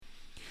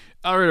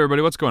All right,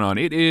 everybody, what's going on?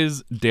 It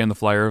is Dan the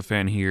Flyer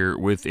fan here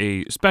with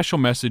a special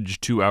message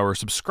to our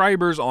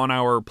subscribers on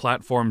our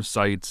platform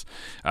sites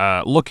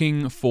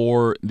looking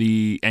for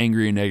the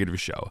Angry and Negative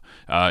show.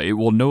 It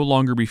will no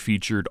longer be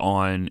featured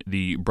on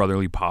the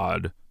Brotherly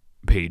Pod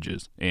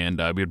pages, and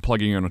we've been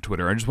plugging it on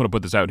Twitter. I just want to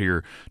put this out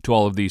here to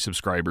all of the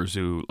subscribers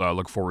who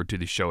look forward to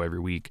the show every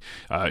week.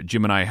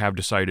 Jim and I have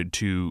decided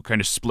to kind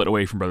of split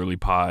away from Brotherly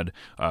Pod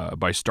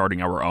by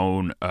starting our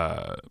own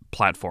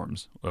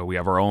platforms. We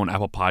have our own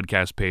Apple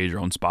Podcast page, our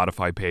own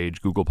Spotify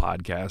page, Google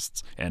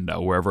Podcasts, and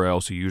wherever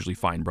else you usually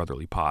find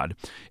Brotherly Pod.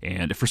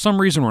 And if for some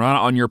reason we're not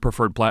on your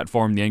preferred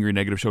platform, the Angry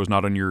Negative Show is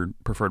not on your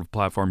preferred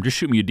platform, just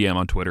shoot me a DM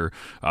on Twitter.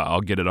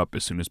 I'll get it up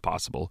as soon as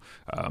possible.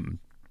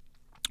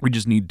 We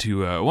just need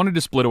to, wanted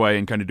to split away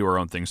and kind of do our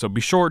own thing. So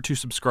be sure to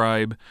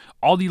subscribe.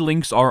 All the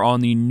links are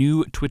on the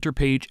new Twitter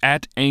page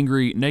at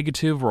Angry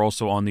Negative. We're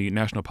also on the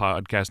National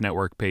Podcast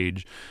Network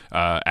page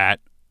at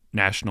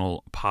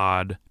National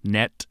Pod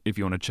Net, if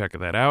you want to check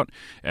that out,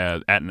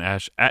 at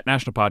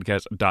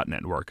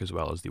nationalpodcast.network, as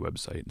well as the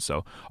website.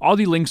 So all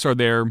the links are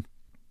there.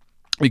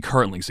 The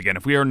current links, again,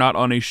 if we are not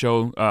on a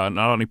show, not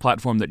on a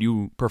platform that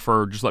you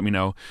prefer, just let me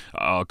know.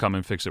 I'll come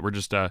and fix it. We're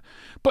just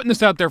putting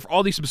this out there for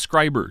all the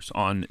subscribers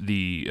on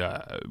the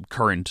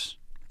current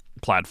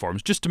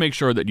platforms, just to make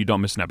sure that you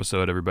don't miss an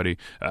episode, everybody.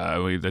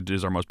 That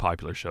is our most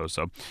popular show,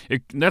 so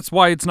that's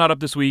why it's not up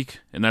this week,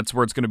 and that's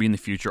where it's going to be in the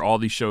future. All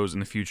these shows in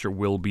the future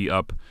will be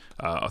up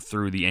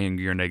through the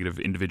Angry or Negative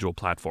individual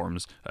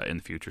platforms in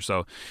the future,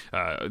 so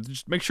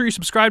just make sure you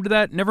subscribe to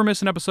that. Never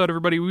miss an episode,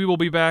 everybody. We will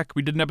be back.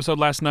 We did an episode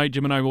last night.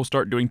 Jim and I will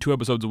start doing 2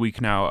 episodes a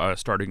week now,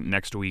 starting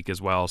next week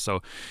as well,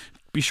 so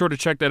be sure to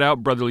check that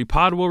out. Brotherly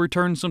Pod will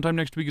return sometime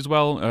next week as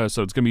well.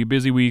 So it's going to be a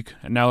busy week.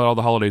 And now that all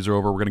the holidays are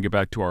over, we're going to get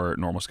back to our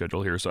normal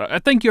schedule here. So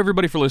thank you,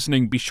 everybody, for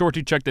listening. Be sure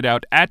to check that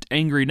out at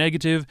Angry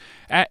Negative,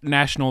 at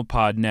National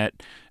Podnet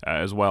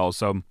as well.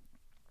 So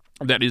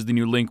that is the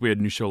new link. We had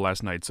a new show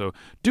last night. So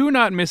do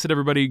not miss it,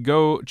 everybody.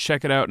 Go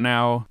check it out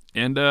now.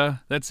 And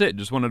that's it.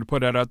 Just wanted to put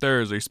that out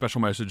there as a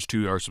special message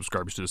to our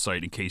subscribers to the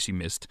site in case you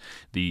missed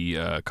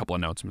the couple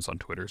announcements on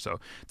Twitter. So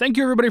thank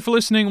you, everybody, for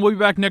listening. We'll be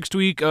back next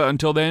week.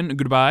 Until then,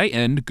 goodbye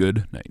and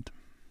good night.